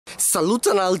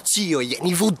Saluton al ciui,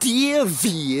 ni vodie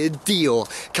video,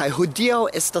 kai hodiaŭ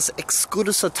estas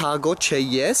ekskursa tago ĉe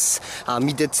JES.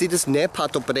 Mi decidis ne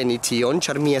partopreni tion,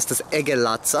 ĉar mi estas ege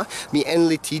laca. Mi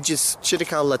enlitiĝis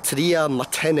ĉirkaŭ la 3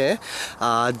 matene,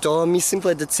 do mi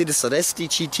simple decidis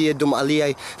resti ĉi tie dum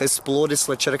aliaj esploris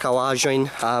la ĉirkaŭaĵojn,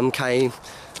 kaj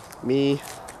mi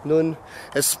nun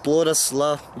esploras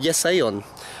la JES-ejon.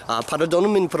 Pardonu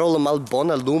min pro la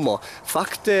malbona lumo.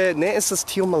 Fakte ne estas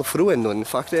tiom malfrue nun.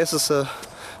 Fakte estas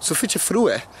sufiĉe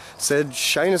frue. Sed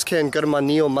ŝajnas ke en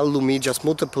Germanio mallumiĝas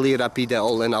multe pli rapide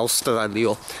ol en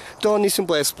Aŭstralio. Do ni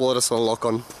simple esploras la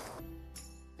lokon.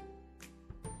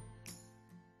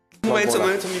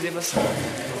 Momento, mi devas...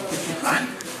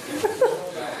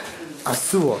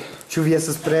 Asuo, ĉu vi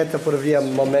estas preta por via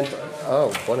momento?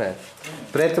 Oh, bone.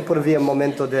 Preta por via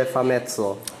momento de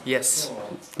fameco? Yes.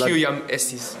 Kiu jam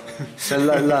estis?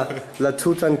 La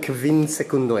tutan 5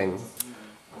 sekundojn.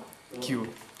 Kiu?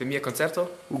 De mia koncerto?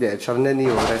 De, ĉar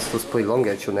neniu restos pli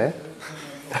longe, ĉu ne?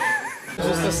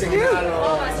 Ĝusta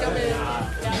signalo.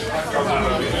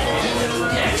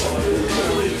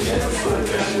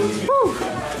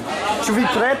 Ĉu vi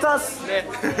pretas? Ne.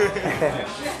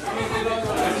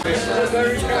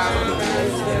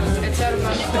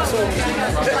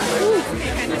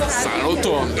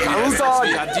 Saluton! Saluton!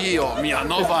 Mia Dio, mia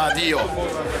nova Adeo!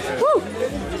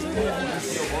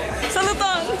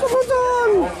 Saluton!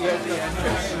 Saluton!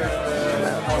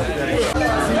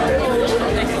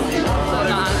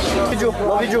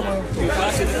 Moviĝu!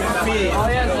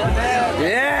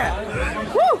 Yeah!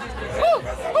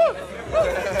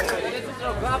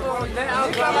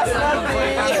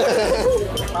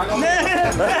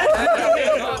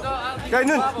 Kaj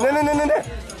nun, ne!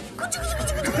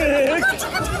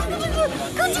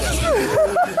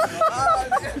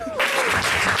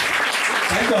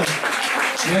 Dankon!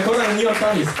 Mi ancora nenion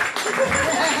faris.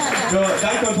 Do,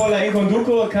 dankon por la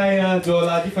enkonduko kaj do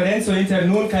la diferenco inter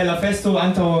nun kaj la festo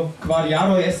antaŭ 4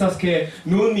 jaroj estas ke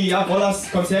nun mi ja volas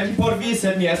koncerti por vi,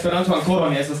 sed mia Esperanto ankoraŭ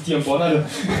ne estas tiom bona.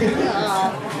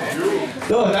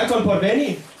 Do, dankon por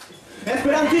veni.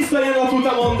 Esperantistoj en la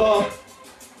tuta mondo.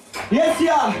 Jes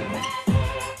ja!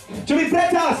 Ĉu vi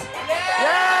pretas?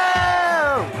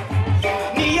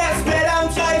 Ni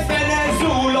esperantaj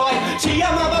frenezuloj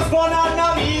ĉiam havas bonan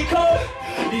amikon.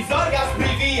 Li zorgas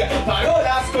pri vi,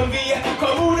 parolas kun vi,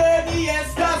 komune ni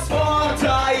estas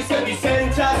fortaj. Se vi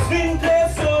sentas vin tre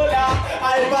sola,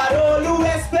 alparolu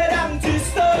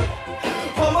esperantisto.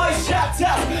 Homoj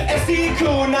ŝatas esti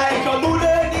kunaj,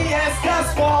 komune ni estas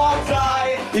fortaj.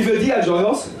 Vi vil dia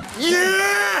ĝojos?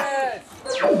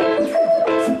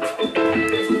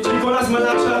 Ĉu vi konas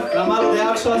malaĉa, la malo de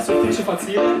aĉa, sufiĉe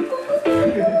facile?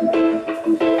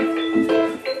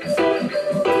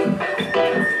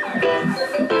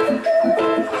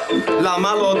 La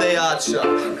malo de aĉa.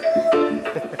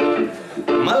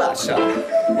 Malaĉa.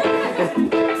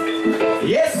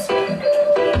 Yes!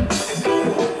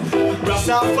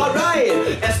 Rastafaraj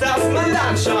estas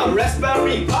malaĉa,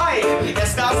 Raspberry Pi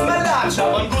estas malaĉa,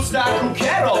 bongusta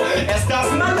kukero estas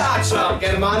malaĉa,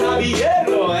 germana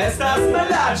biero estas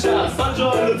malaĉa,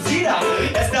 sonĝo lucida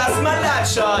estas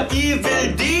malaĉa,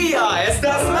 ivildia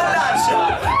estas malaĉa,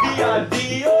 via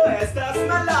dio estas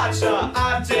malaĉa,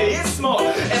 ateismo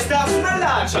estas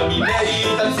malaĉa, mi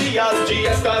meditacias, ĝi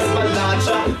estas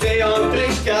malaĉa, teon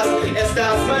trinkas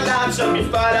estas malaĉa, mi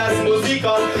faras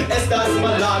muzikon estas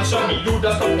malaĉa, mi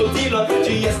ludas komputilon,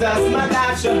 ĝi estas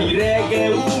malaĉa, mi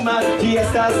regeumas, ĝi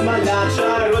estas malaĉa,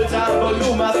 rolta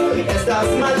volumas, estas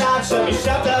malaĉa, mi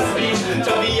ŝatas vin,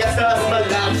 ĉar vi estas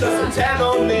malaĉa,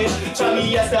 subteno ne, ĉar mi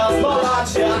estas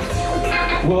malaĉa.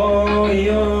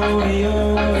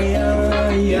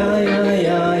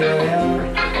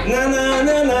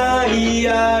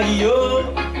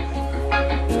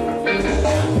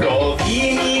 Pro vi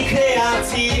mi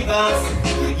kreativas,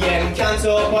 jen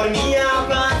canto por mia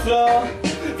patro,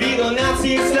 vi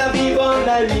donacis la vivon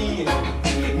al mi.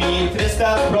 Mi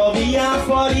tristas pro via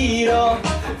foriro,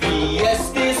 vi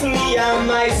estis mia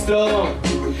majstro.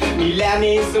 Mi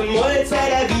lernis multe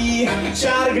de vi,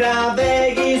 ĉar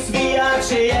gravegis via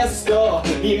ĉeesto.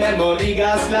 Mi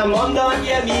memorigas la mondon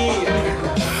je mi.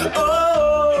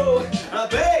 Oh,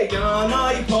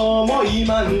 veganaj homoj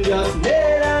manĝas ne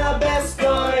la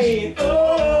bestojn.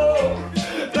 Oh,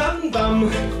 bam,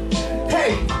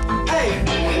 hey!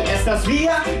 Estas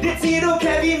via decido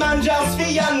ke vi manĝas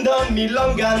viandon mi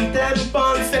longan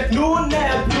tempon, sed nun ne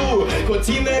plu.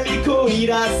 Kutime mi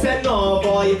kuiras en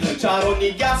ovoj, ĉar oni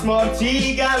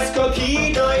gasmortigas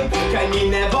kokinojn, kaj mi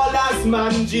ne volas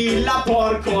manĝi la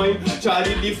porkojn,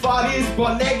 ĉar ili faris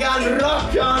bonegan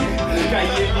rokon, kaj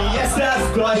ili estas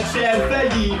dolĉe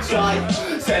feliĉaj,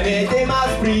 se ne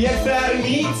temas pri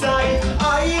enfermicaj.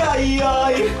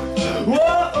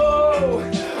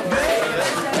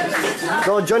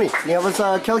 Do, Jonny, ni havas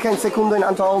kelkajn sekundojn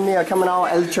antaŭ mia kamerao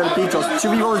elĉerpiĝos. Ĉu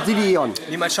vi volas diri ion?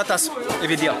 Mi malŝatas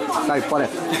evidia. Kaj, bone.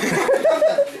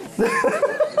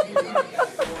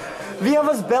 Vi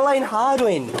havas belajn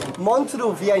harojn.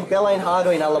 Montru viajn belajn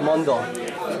harojn al la mondo.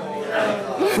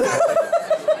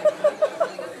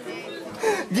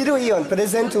 Diru ion,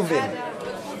 prezentu vin.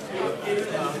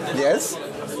 Yes?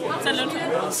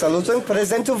 Saluton. Saluton,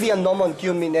 prezentu vian nomon,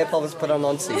 kiun mi ne povas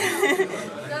prononci.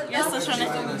 Estas Shanet.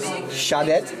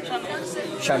 Shanet?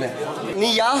 Shanet.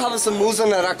 Ni ja havas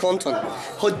amuzan rakonton.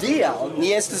 Hodiaŭ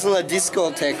ni estas en la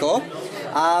diskoteko,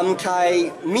 kaj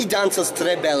mi dancas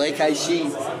tre bele, kaj ŝi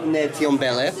ne tiom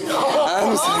bele.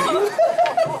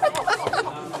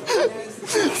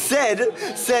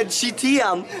 Sed ŝi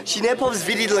tiam, ŝi ne povas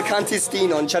vidi la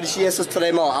kantistinon, ĉar ŝi estas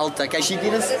tre malalta, kaj ŝi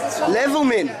diras, levu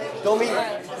min. Do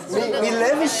mi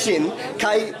levis ŝin,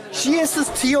 kaj ŝi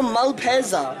estas tiom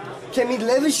malpeza, ke mi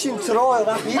levis ŝin tro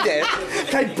rapide,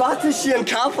 kaj batis ŝian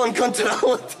kapon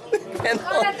kontraŭ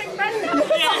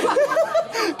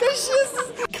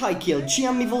Kaj kiel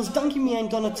ĉiam mi volas danki miajn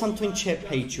donacantojn ĉe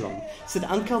Patreon, sed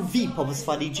ankaŭ vi povas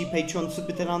fariĝi Patreon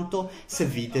subtenanto se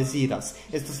vi deziras.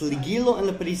 Estas ligilo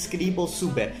en la priskribo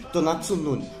sube. Donacu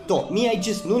nun. Do, miaj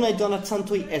ĝis nunaj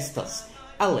donacantoj estas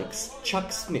Alex,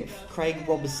 Chuck Smith, Craig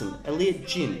Robertson, Elliott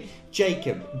Jin,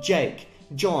 Jacob, Jake,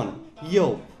 John,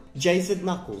 Yo,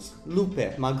 Jzknuckles,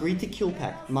 Lupe, Margarita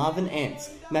Kilpack, Marvin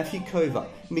Ants, Matthew Kova,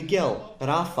 Miguel,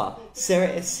 Rafa,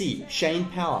 Sarah SC, Shane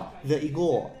Power, The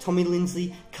Igor, Tommy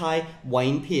Lindsley, Kai,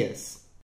 Wayne Pierce.